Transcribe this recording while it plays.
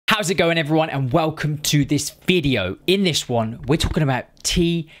How's it going, everyone, and welcome to this video. In this one, we're talking about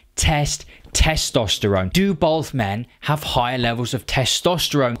testosterone. Do bald men have higher levels of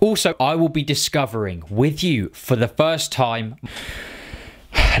testosterone? Also, I will be discovering with you for the first time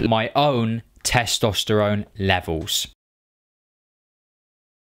my own testosterone levels.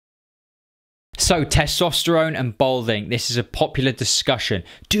 So, testosterone and balding, this is a popular discussion.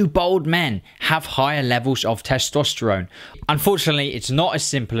 Do bald men have higher levels of testosterone? Unfortunately, it's not as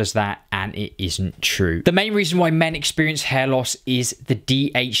simple as that, and it isn't true. The main reason why men experience hair loss is the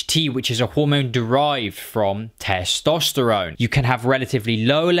DHT, which is a hormone derived from testosterone. You can have relatively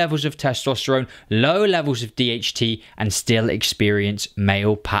low levels of testosterone, low levels of DHT, and still experience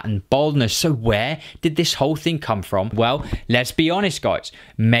male pattern baldness. So where did this whole thing come from? Well, let's be honest, guys.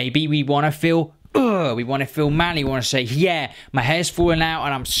 Maybe we want to feel we want to feel manly. We want to say, yeah, my hair's falling out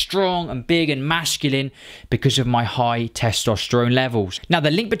and I'm strong and big and masculine because of my high testosterone levels. Now,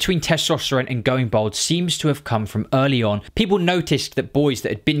 the link between testosterone and going bald seems to have come from early on. People noticed that boys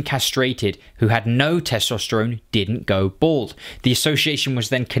that had been castrated who had no testosterone didn't go bald. The association was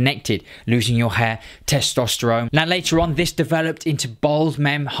then connected, losing your hair, testosterone. Now, later on, this developed into bald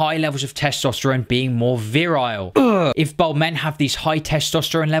men, high levels of testosterone being more virile. If bald men have these high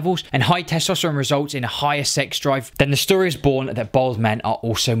testosterone levels and high testosterone results in a higher sex drive, then the story is born that bald men are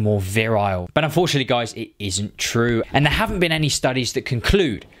also more virile. But unfortunately, guys, it isn't true. And there haven't been any studies that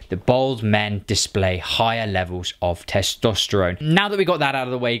conclude that bald men display higher levels of testosterone. Now that we got that out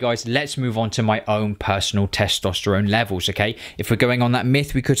of the way, guys, let's move on to my own personal testosterone levels, okay? If we're going on that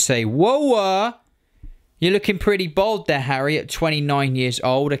myth, we could say, whoa, you're looking pretty bald there, Harry, at 29 years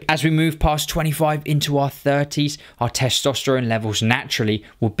old. As we move past 25 into our 30s, our testosterone levels naturally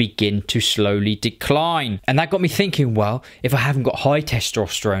will begin to slowly decline. And that got me thinking, well, if I haven't got high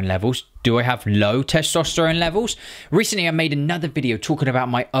testosterone levels, do I have low testosterone levels? Recently, I made another video talking about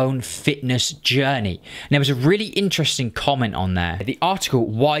my own fitness journey. And there was a really interesting comment on there. The article,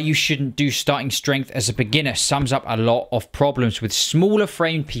 Why You Shouldn't Do Starting Strength as a Beginner, sums up a lot of problems with smaller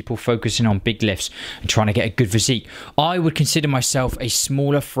framed people focusing on big lifts and trying to get a good physique. I would consider myself a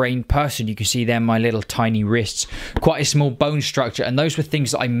smaller framed person. You can see there my little tiny wrists, quite a small bone structure. And those were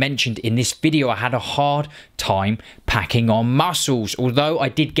things that I mentioned in this video. I had a hard time packing on muscles. Although I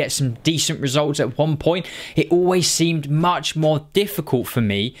did get some decent results at one point, it always seemed much more difficult for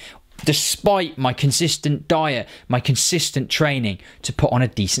me, despite my consistent diet, my consistent training, to put on a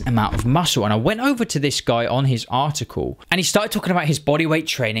decent amount of muscle. And I went over to this guy on his article and he started talking about his bodyweight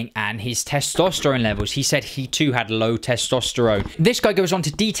training and his testosterone levels. He said he too had low testosterone. This guy goes on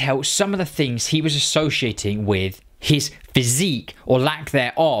to detail some of the things he was associating with his physique or lack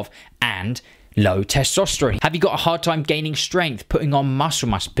thereof and low testosterone. Have you got a hard time gaining strength, putting on muscle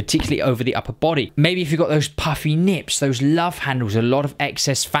mass, particularly over the upper body? Maybe if you've got those puffy nips, those love handles, a lot of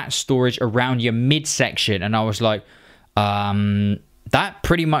excess fat storage around your midsection. And I was like, that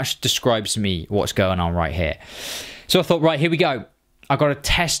pretty much describes me, what's going on right here. So I thought, right, here we go. I got to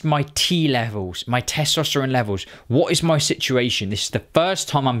test my T levels, my testosterone levels. What is my situation? This is the first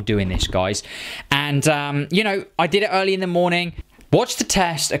time I'm doing this, guys. And, you know, I did it early in the morning. Watch the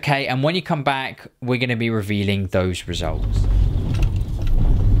test, okay, and when you come back, we're going to be revealing those results.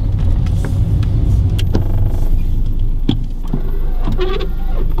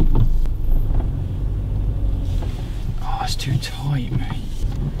 Oh, it's too tight, mate.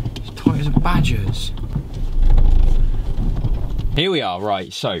 It's tight as a badger's. Here we are,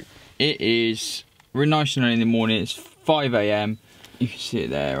 right, so it is really nice and early in the morning. It's 5 AM. You can see it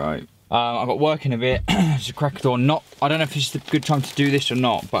there, right? I've got work in a bit. It's a crack of dawn. I don't know if it's a good time to do this or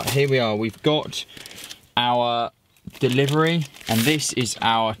not, but here we are. We've got our delivery, and this is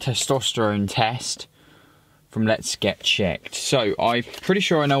our testosterone test from Let's Get Checked. So I'm pretty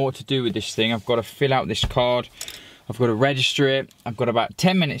sure I know what to do with this thing. I've got to fill out this card. I've got to register it. I've got about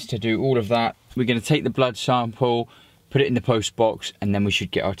 10 minutes to do all of that. We're going to take the blood sample, put it in the post box, and then we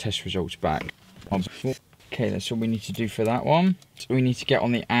should get our test results back. Okay, that's all we need to do for that one. So we need to get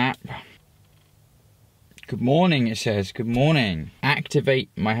on the app. Good morning, it says. Good morning. Activate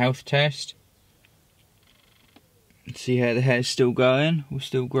my health test. See how the hair's still going. We're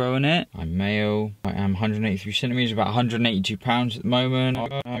still growing it. I'm male. I am 183 centimeters, about 182 pounds at the moment.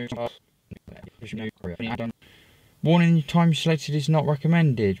 Warning, time selected is not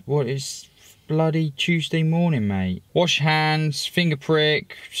recommended. What is bloody Tuesday morning, mate? Wash hands, finger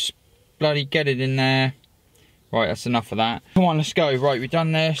prick, bloody get it in there. Right, that's enough of that. Come on, let's go. Right, we've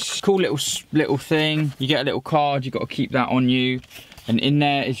done this. Cool little thing. You get a little card. You've got to keep that on you. And in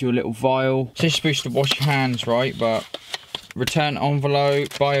there is your little vial. So you're supposed to wash your hands, right? But return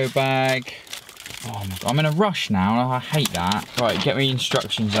envelope, bio bag. Oh my God, I'm in a rush now. I hate that. Right, get me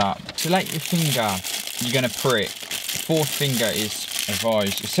instructions up. Select your finger. You're gonna prick. Fourth finger is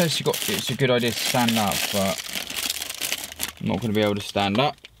advised. It says it's a good idea to stand up, but I'm not gonna be able to stand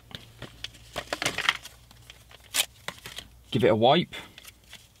up. Give it a wipe.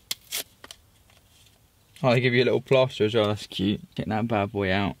 Oh, they give you a little plaster as well, that's cute. Get that bad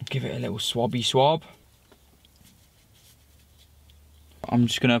boy out. Give it a little swabby swab. I'm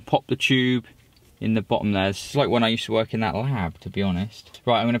just gonna pop the tube in the bottom there. This is like when I used to work in that lab, to be honest.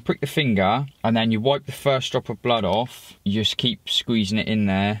 Right, I'm gonna prick the finger, and then you wipe the first drop of blood off. You just keep squeezing it in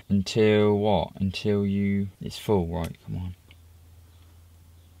there until what? Until it's full, right, come on.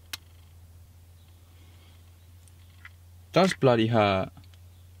 Does bloody hurt.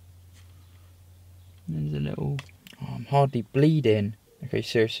 There's a little, oh, I'm hardly bleeding. Okay,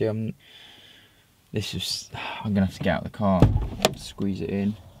 seriously, I'm gonna have to get out of the car, squeeze it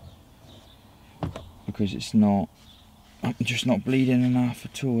in, because I'm just not bleeding enough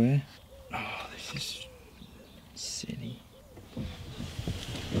at all here. Oh, this is silly.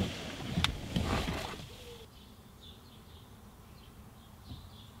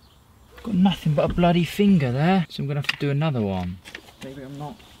 Got nothing but a bloody finger there, so I'm gonna have to do another one. Maybe I'm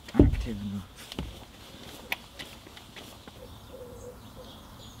not active enough.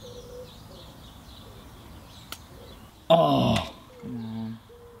 Oh, come on.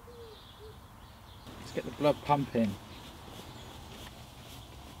 Let's get the blood pumping.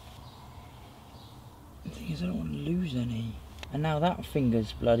 The thing is, I don't want to lose any. And now that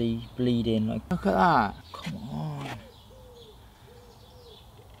finger's bloody bleeding. Like, look at that. Come on.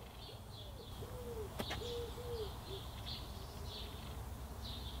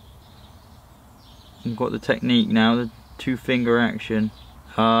 I've got the technique now, the 2-finger action.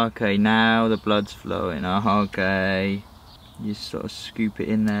 Okay, now the blood's flowing. Okay. You sort of scoop it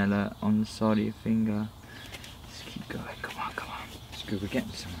in there, look, on the side of your finger. Just keep going. Come on, come on. It's good, we're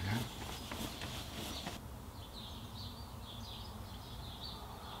getting somewhere now.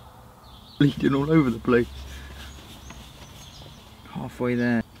 Bleeding all over the place. Halfway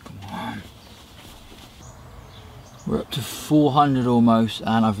there. Come on. We're up to 400 almost,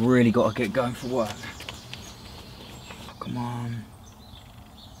 and I've really got to get going for work. Come on.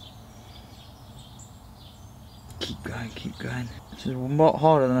 Keep going, keep going. This is a lot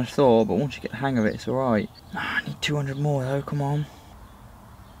harder than I thought, but once you get the hang of it, it's alright. I need 200 more though, come on.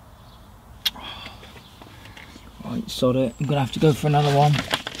 Right, sod it. I'm gonna have to go for another one.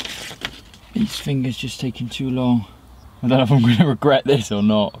 These fingers just taking too long. I don't know if I'm gonna regret this or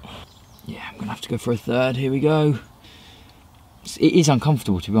not. Yeah, I'm gonna have to go for a third. Here we go. It is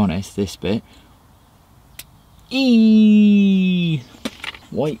uncomfortable, to be honest, this bit. Eee!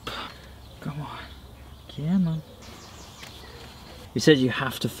 Wipe. Come on. Come on. It says you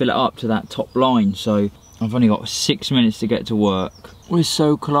have to fill it up to that top line, so I've only got 6 minutes to get to work. We're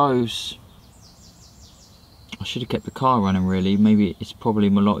so close. I should have kept the car running, really. Maybe it's probably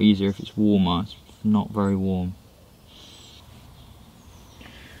a lot easier if it's warmer. It's not very warm.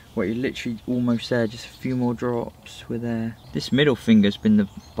 Wait, you're literally almost there. Just a few more drops. We're there. This middle finger's been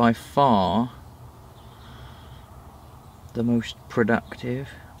by far the most productive.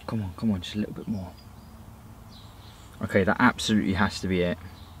 Come on, just a little bit more. Okay, that absolutely has to be it.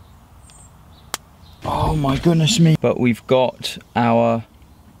 Oh my goodness me. But we've got our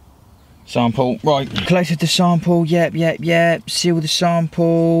sample. Right, collected the sample. Yep. Seal the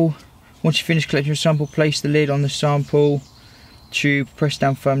sample. Once you finish collecting your sample, place the lid on the sample tube. Press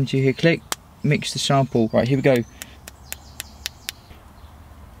down firmly to here. Click. Mix the sample. Right, here we go.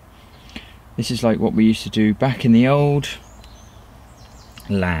 This is like what we used to do back in the old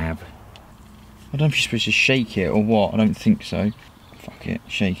lab. I don't know if you're supposed to shake it or what. I don't think so. Fuck it.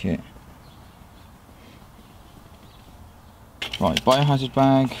 Shake it. Right, biohazard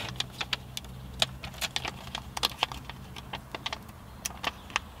bag.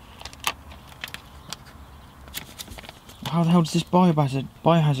 How the hell does this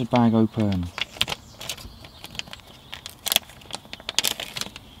biohazard bag open?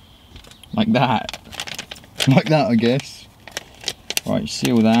 Like that. Like that, I guess. Right,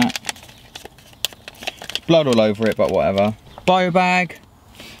 seal that. There's blood all over it, but whatever. Bio bag.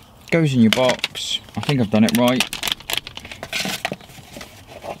 Goes in your box. I think I've done it right.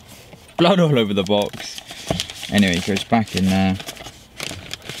 Blood all over the box. Anyway, it goes back in there.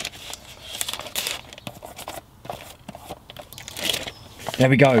 There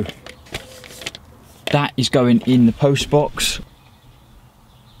we go. That is going in the post box.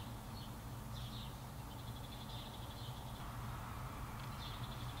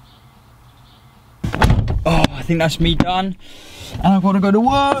 Oh, I think that's me done. And I've got to go to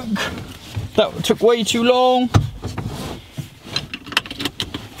work. That took way too long.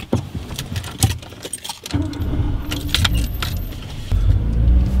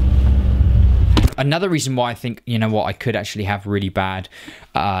 Another reason why I think, you know what, I could actually have really bad,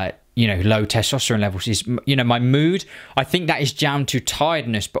 you know, low testosterone levels is, you know, my mood. I think that is down to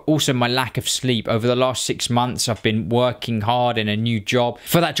tiredness, but also my lack of sleep. Over the last 6 months, I've been working hard in a new job.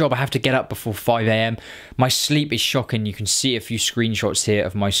 For that job, I have to get up before 5 a.m. My sleep is shocking. You can see a few screenshots here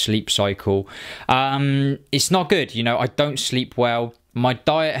of my sleep cycle. It's not good. You know, I don't sleep well. My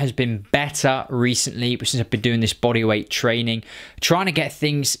diet has been better recently, but since I've been doing this bodyweight training, trying to get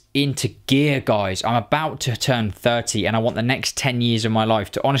things into gear, guys. I'm about to turn 30 and I want the next 10 years of my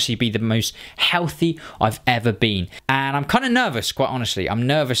life to honestly be the most healthy I've ever been. And I'm kind of nervous, quite honestly. I'm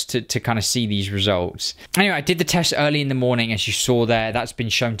nervous to kind of see these results. Anyway, I did the test early in the morning, as you saw there. That's been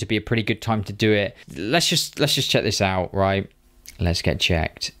shown to be a pretty good time to do it. Let's just check this out, right? Let's get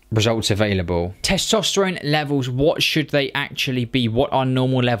checked. Results available. Testosterone levels, what should they actually be? What are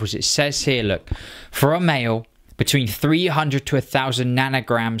normal levels? It says here, look, for a male, between 300 to 1,000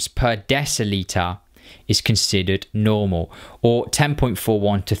 nanograms per deciliter is considered normal, or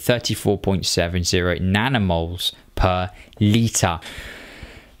 10.41 to 34.70 nanomoles per liter.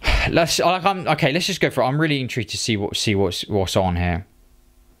 Okay, let's just go for it. I'm really intrigued to see what's on here.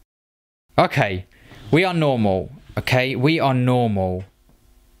 Okay, we are normal. Okay, we are normal.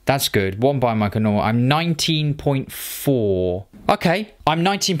 That's good. One biomarker normal. I'm 19.4. Okay, I'm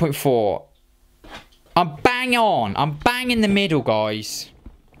 19.4. I'm bang on. I'm bang in the middle, guys.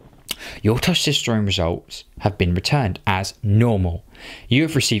 Your testosterone results have been returned as normal. You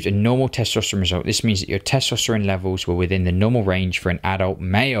have received a normal testosterone result. This means that your testosterone levels were within the normal range for an adult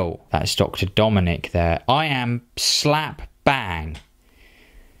male. That's Dr. Dominic there. I am slap bang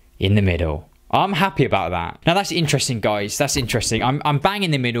in the middle. I'm happy about that. Now that's interesting, guys. That's interesting. I'm bang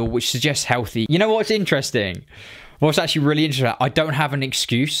in the middle, which suggests healthy. You know what's interesting? What's actually really interesting? I don't have an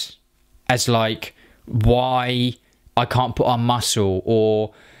excuse as like why I can't put on muscle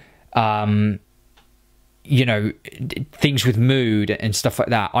or, you know, things with mood and stuff like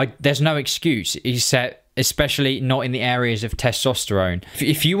that. There's no excuse. Especially not in the areas of testosterone.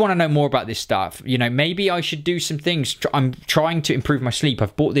 If you want to know more about this stuff, you know, maybe I should do some things. I'm trying to improve my sleep.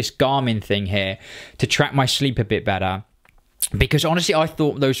 I've bought this Garmin thing here to track my sleep a bit better, because honestly, I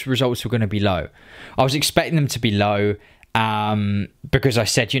thought those results were going to be low. I was expecting them to be low, because I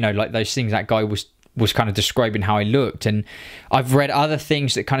said, you know, like those things that guy was kind of describing how I looked. And I've read other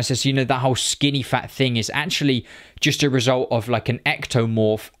things that kind of says, you know, that whole skinny fat thing is actually just a result of like an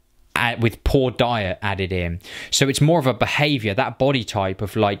ectomorph with poor diet added in. So it's more of a behavior. That body type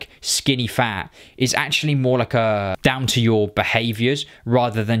of like skinny fat is actually more like a down to your behaviors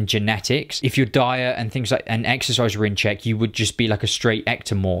rather than genetics. If your diet and things like and exercise were in check, you would just be like a straight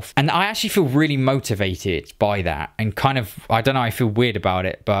ectomorph. And I actually feel really motivated by that, and kind of, I don't know, I feel weird about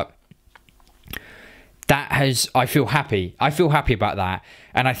it, but I feel happy. I feel happy about that.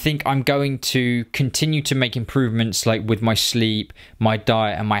 And I think I'm going to continue to make improvements like with my sleep, my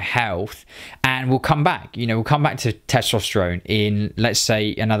diet and my health. And we'll come back, you know, we'll come back to testosterone in, let's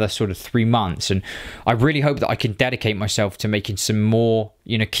say, another sort of 3 months. And I really hope that I can dedicate myself to making some more,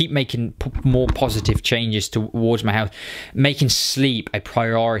 you know, keep making more positive changes towards my health, making sleep a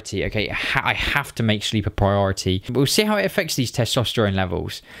priority. Okay, I have to make sleep a priority. We'll see how it affects these testosterone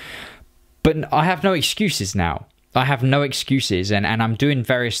levels. But I have no excuses now. I have no excuses, and I'm doing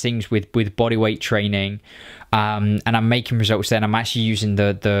various things with bodyweight training, and I'm making results there. And I'm actually using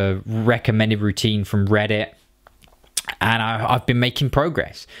the recommended routine from Reddit, and I've been making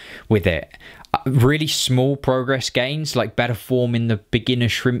progress with it. Really small progress gains, like better form in the beginner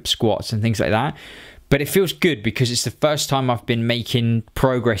shrimp squats and things like that. But it feels good because it's the first time I've been making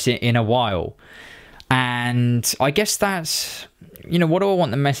progress in a while. And I guess that's, you know, what do I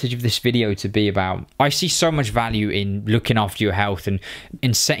want the message of this video to be about? I see so much value in looking after your health and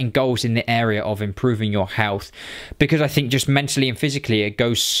in setting goals in the area of improving your health, because I think just mentally and physically it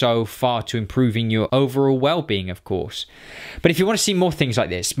goes so far to improving your overall well-being, of course. But if you want to see more things like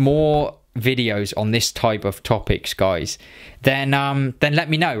this, more videos on this type of topics, guys, then let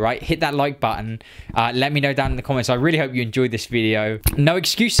me know, right? Hit that like button. Let me know down in the comments. I really hope you enjoyed this video. No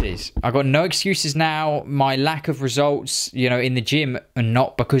excuses. I've got no excuses now. My lack of results, you know, in the gym are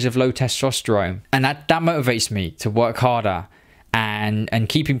not because of low testosterone, and that motivates me to work harder and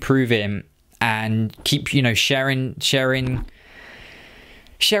keep improving and keep, you know, sharing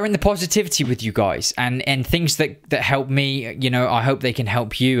the positivity with you guys and things that help me. You know, I hope they can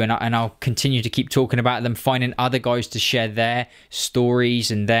help you, and I'll continue to keep talking about them, finding other guys to share their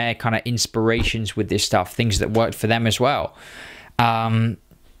stories and their kind of inspirations with this stuff, things that worked for them as well.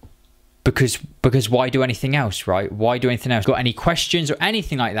 because why do anything else, right? Why do anything else? Got any questions or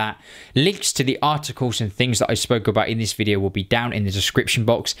anything like that? Links to the articles and things that I spoke about in this video will be down in the description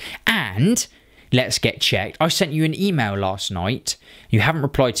box. And let's get checked. I sent you an email last night. You haven't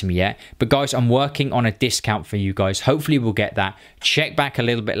replied to me yet. But guys, I'm working on a discount for you guys. Hopefully we'll get that. Check back a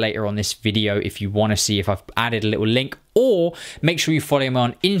little bit later on this video if you want to see if I've added a little link. Or make sure you follow me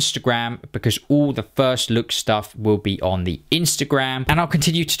on Instagram, because all the first look stuff will be on the Instagram. And I'll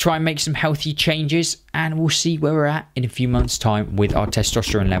continue to try and make some healthy changes. And we'll see where we're at in a few months' time with our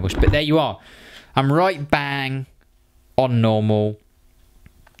testosterone levels. But there you are. I'm right bang on normal.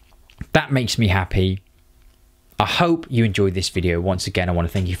 That makes me happy. I hope you enjoyed this video. Once again, I want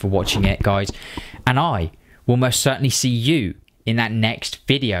to thank you for watching it, guys. And I will most certainly see you in that next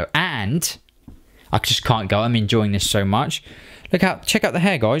video. And I just can't go. I'm enjoying this so much. Look out. Check out the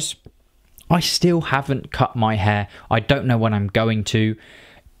hair, guys. I still haven't cut my hair. I don't know when I'm going to.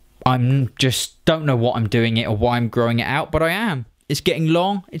 I'm just don't know what I'm doing it or why I'm growing it out, but I am. It's getting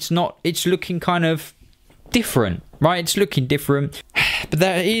long. It's not. It's looking kind of different, right? It's looking different. But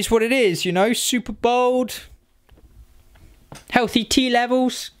that is what it is, you know, super bold, healthy T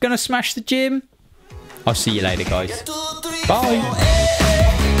levels, gonna smash the gym. I'll see you later, guys.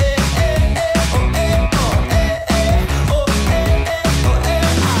 Bye.